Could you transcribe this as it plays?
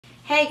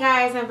Hey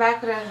guys, I'm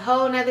back with a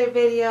whole nother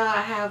video.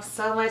 I have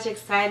so much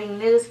exciting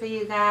news for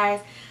you guys.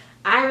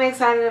 I'm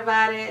excited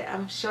about it.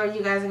 I'm sure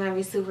you guys are going to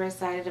be super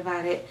excited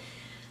about it.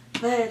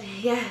 But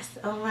yes,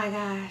 oh my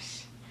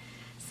gosh.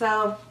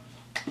 So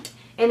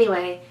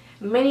anyway,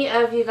 many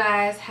of you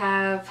guys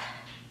have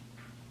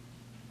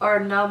or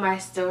know my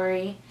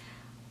story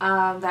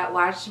that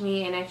watch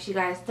me. And if you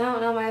guys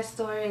don't know my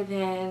story,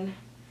 then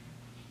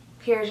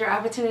here's your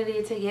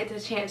opportunity to get the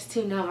chance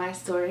to know my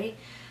story.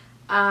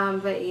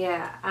 But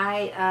yeah,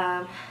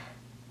 I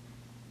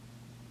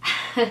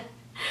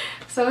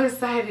so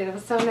excited. I'm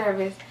so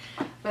nervous,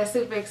 but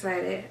super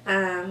excited.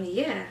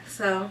 Yeah,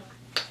 so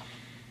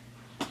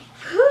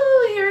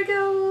whoo, here it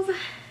goes.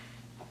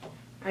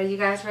 Are you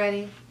guys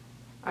ready?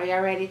 Are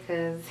y'all ready?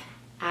 Because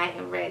I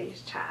am ready,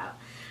 child.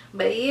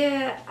 But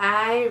yeah,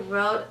 I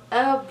wrote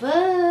a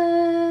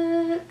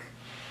book.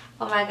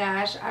 Oh my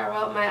gosh, I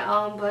wrote my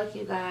own book,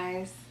 you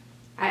guys.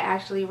 I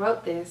actually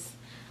wrote this.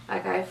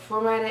 Like, I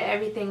formatted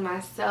everything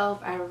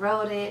myself. I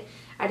wrote it.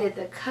 I did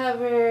the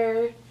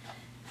cover.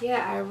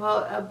 Yeah, I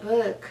wrote a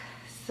book.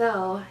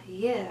 So,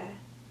 yeah.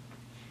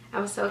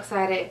 I'm so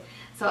excited.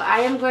 So, I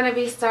am going to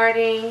be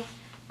starting,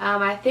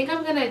 I think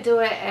I'm going to do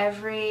it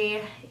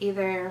every,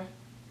 either,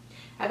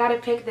 I got to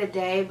pick the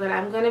day, but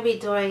I'm going to be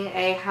doing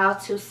a how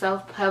to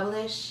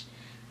self-publish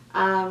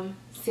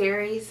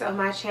series on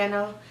my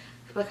channel.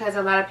 Because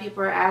a lot of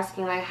people are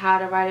asking, like, how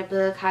to write a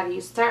book, how do you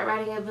start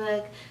writing a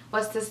book,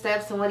 what's the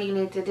steps and what do you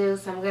need to do.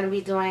 So I'm going to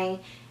be doing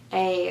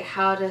a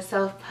how to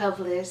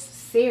self-publish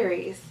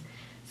series.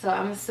 So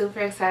I'm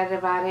super excited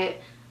about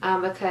it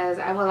because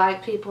I would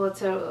like people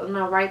to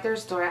write their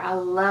story. I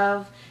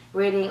love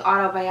reading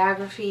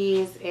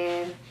autobiographies,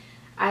 and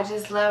I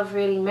just love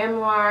reading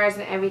memoirs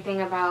and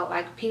everything about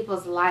like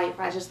people's life.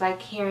 I just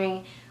like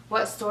hearing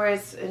what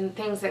stories and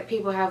things that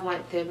people have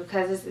went through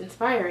because it's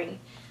inspiring.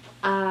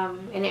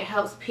 And it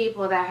helps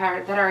people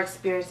that are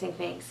experiencing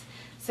things.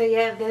 So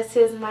yeah, this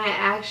is my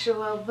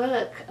actual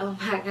book. Oh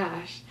my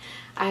gosh,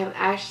 I am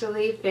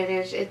actually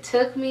finished. It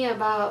took me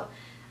about,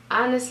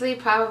 honestly,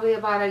 probably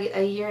about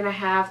a year and a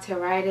half to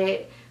write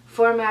it,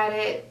 format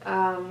it,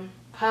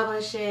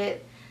 publish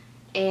it,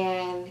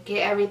 and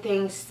get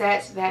everything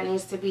set that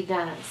needs to be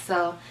done.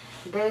 So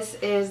this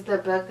is the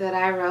book that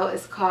I wrote.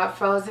 It's called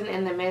Frozen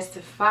in the Midst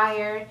of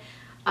Fire.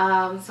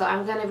 So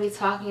I'm going to be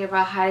talking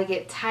about how to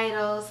get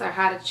titles, or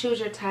how to choose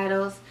your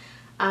titles,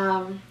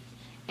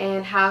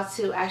 and how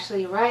to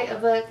actually write a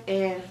book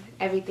and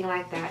everything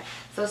like that.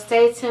 So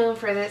stay tuned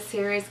for this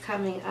series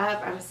coming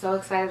up. I'm so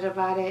excited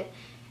about it.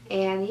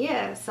 And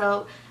yeah,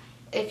 so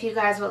if you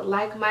guys would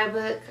like my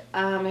book,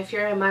 if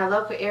you're in my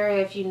local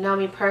area, if you know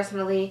me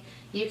personally,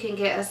 you can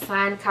get a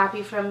signed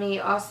copy from me.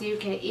 Also, you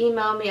can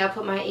email me. I'll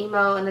put my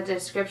email in the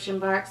description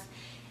box,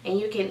 and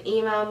you can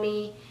email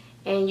me.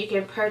 And you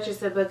can purchase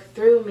the book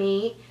through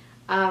me,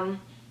 and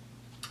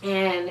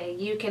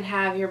you can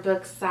have your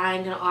book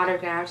signed and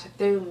autographed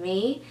through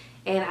me,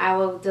 and I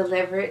will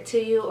deliver it to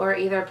you, or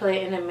either put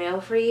it in the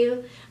mail for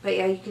you. But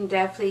yeah, you can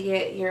definitely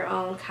get your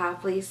own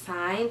copy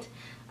signed.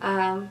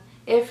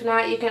 If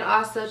not, you can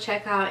also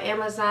check out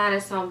Amazon.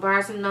 It's on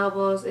Barnes &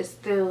 Nobles. It's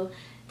through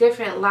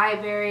different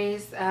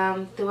libraries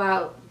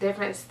throughout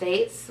different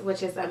states,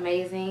 which is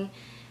amazing.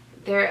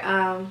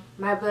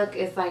 My book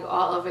is like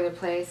all over the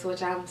place,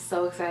 which I'm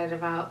so excited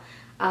about.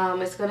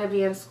 It's going to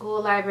be in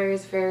school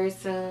libraries very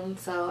soon,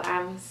 so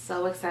I'm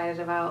so excited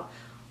about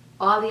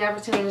all the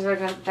opportunities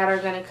that are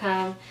going to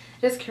come.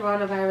 This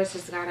coronavirus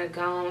just got to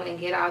go and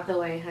get out the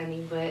way,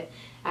 honey. But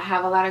I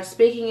have a lot of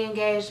speaking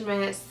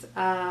engagements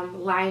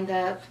lined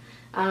up.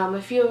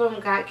 A few of them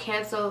got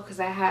canceled because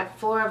I had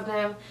 4 of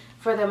them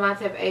for the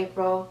month of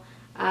April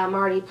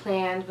already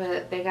planned,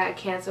 but they got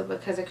canceled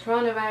because of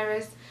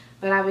coronavirus.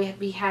 But I will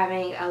be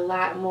having a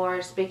lot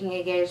more speaking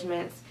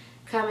engagements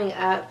coming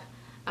up,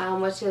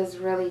 which is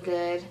really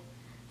good.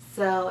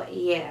 So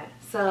yeah,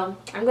 so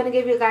I'm going to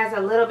give you guys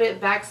a little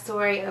bit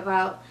backstory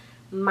about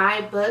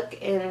my book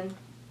and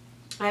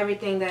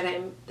everything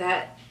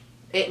that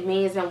it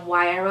means and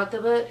why I wrote the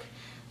book.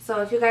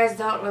 So if you guys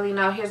don't really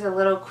know, here's a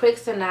little quick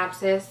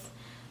synopsis.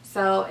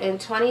 So in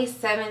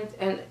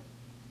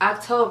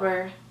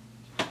October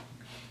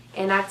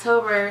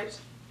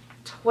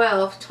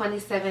 12,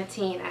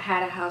 2017, I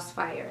had a house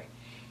fire,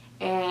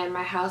 and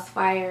my house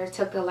fire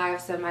took the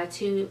lives of my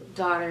 2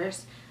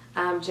 daughters,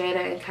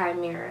 Jada and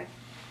Kymera.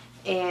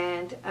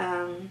 And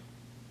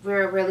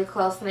we're a really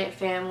close-knit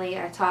family.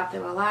 I taught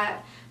them a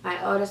lot.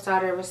 My oldest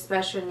daughter was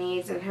special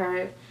needs, and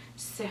her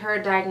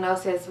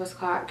diagnosis was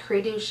called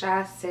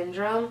Cri-du-Chat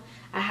Syndrome.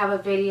 I have a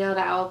video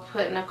that I'll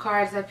put in the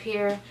cards up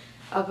here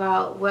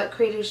about what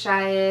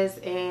Cri-du-Chat is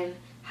and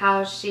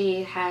how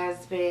she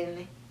has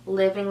been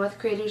living with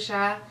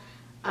Cri-du-Chat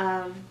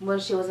when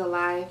she was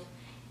alive.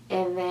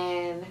 And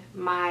then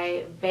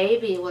my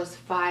baby was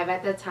 5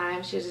 at the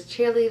time. She was a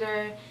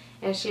cheerleader,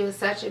 and she was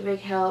such a big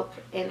help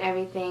in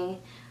everything.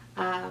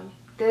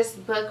 This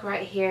book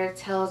right here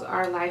tells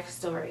our life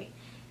story.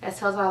 It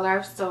tells our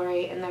life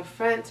story in the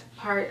front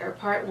part, or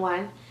part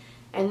 1,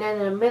 and then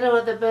in the middle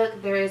of the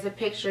book there is a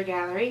picture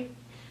gallery.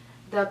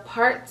 the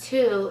part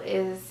 2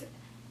 is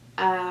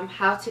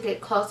how to get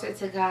closer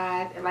to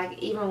God, like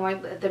even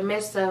with the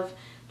midst of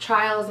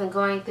trials and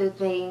going through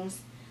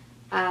things.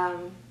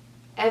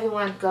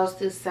 Everyone goes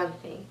through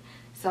something.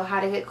 So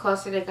how to get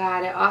closer to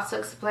God. It also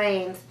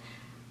explains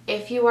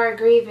if you are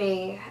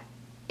grieving,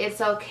 it's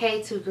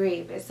okay to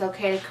grieve. It's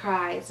okay to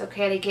cry. It's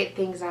okay to get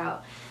things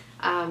out.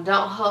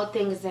 Don't hold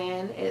things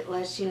in. It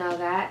lets you know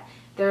that.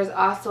 There's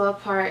also a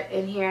part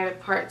in here,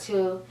 part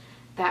 2,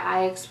 that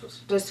I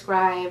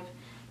describe.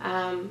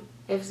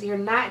 If you're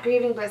not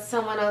grieving but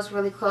someone else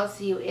really close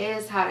to you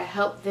is, how to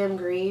help them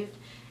grieve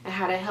and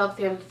how to help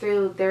them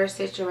through their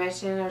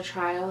situation or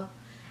trial.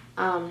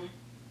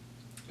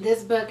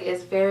 This book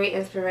is very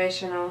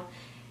inspirational,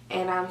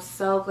 and I'm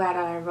so glad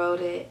I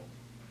wrote it.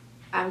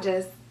 I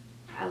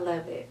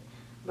love it.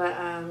 But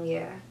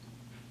yeah.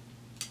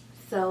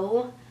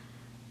 So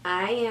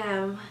I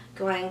am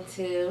going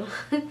to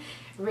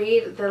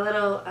read the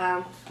little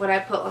what I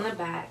put on the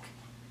back,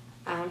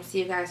 so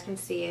you guys can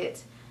see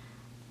it.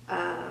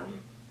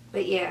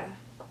 But yeah,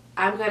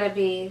 I'm going to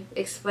be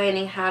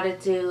explaining how to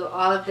do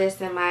all of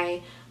this in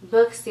my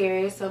book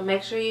series, so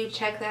make sure you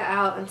check that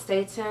out and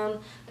stay tuned.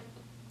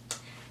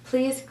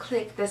 Please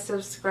click the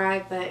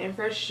subscribe button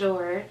for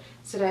sure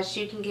so that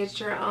you can get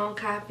your own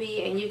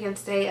copy and you can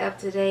stay up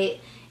to date.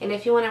 And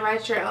if you want to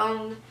write your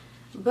own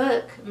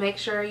book, make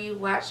sure you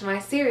watch my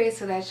series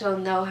so that you'll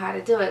know how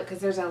to do it, because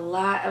there's a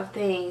lot of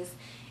things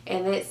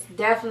and it's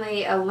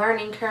definitely a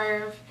learning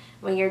curve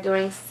when you're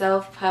doing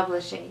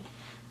self-publishing.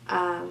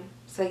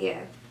 So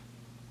yeah.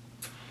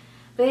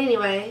 But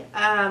anyway,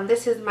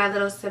 this is my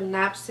little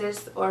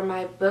synopsis or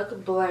my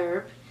book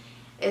blurb.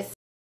 It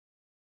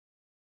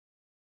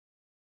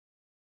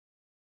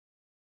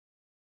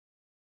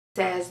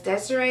says,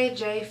 Desiree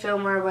J.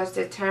 Philmore was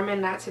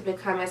determined not to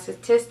become a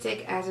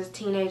statistic as a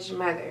teenage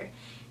mother.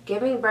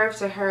 Giving birth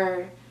to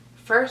her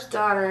first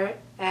daughter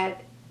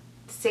at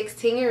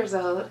 16 years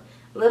old,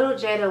 little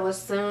Jada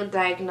was soon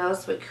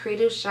diagnosed with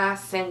Cri-du-Chat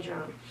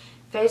Syndrome.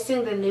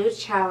 Facing the new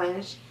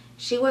challenge,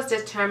 she was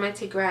determined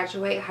to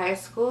graduate high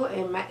school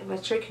and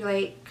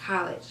matriculate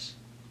college.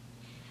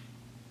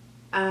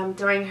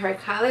 During her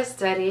college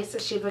studies,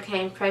 she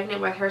became pregnant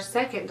with her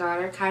second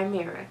daughter,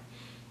 Kymera.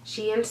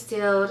 She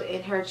instilled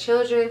in her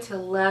children to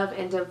love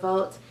and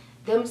devote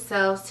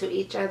themselves to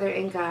each other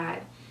and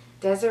God.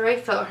 Desiree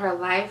felt her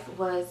life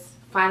was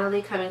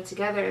finally coming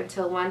together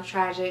until one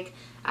tragic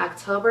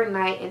October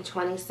night in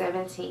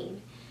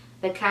 2017.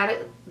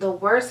 The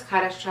worst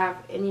catastrophe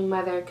any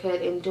mother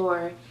could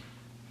endure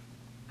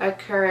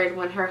occurred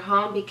when her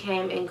home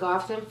became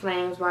engulfed in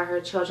flames while her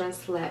children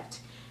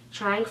slept.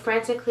 Trying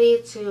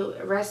frantically to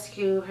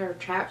rescue her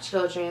trapped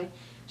children,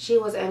 she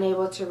was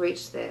unable to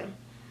reach them.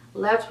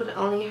 Left with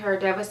only her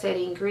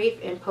devastating grief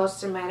and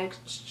post-traumatic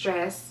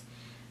stress,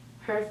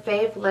 her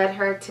faith led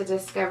her to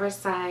discover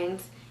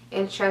signs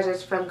and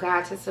treasures from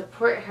God to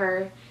support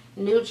her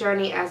new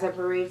journey as a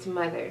bereaved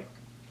mother.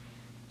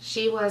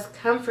 She was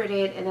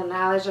comforted in the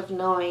knowledge of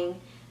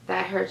knowing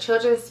that her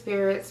children's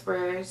spirits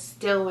were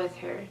still with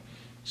her.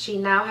 She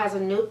now has a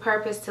new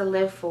purpose to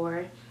live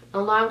for,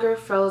 no longer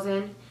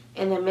frozen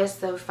in the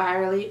midst of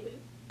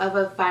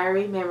a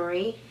fiery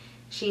memory.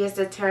 She is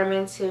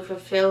determined to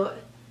fulfill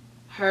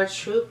her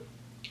true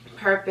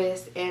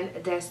purpose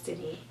and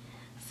destiny.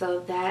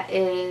 So that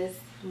is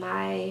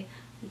my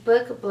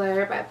book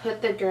blurb. I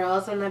put the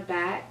girls on the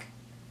back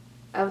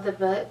of the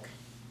book.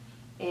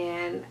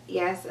 And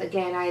yes,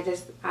 again, I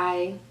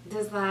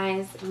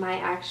designed my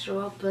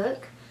actual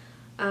book.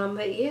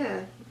 But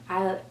yeah,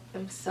 I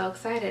am so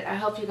excited. I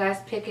hope you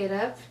guys pick it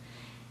up.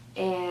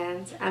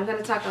 And I'm going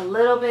to talk a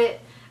little bit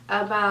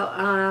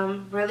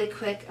about, really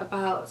quick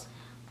about,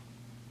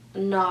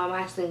 no, I'm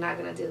actually not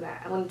going to do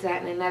that. I'm going to do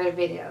that in another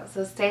video.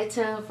 So stay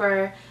tuned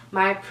for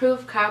my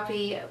proof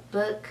copy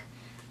book,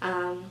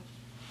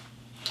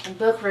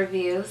 book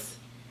reviews.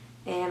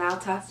 And I'll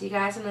talk to you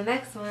guys in the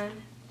next one.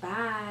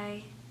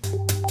 Bye.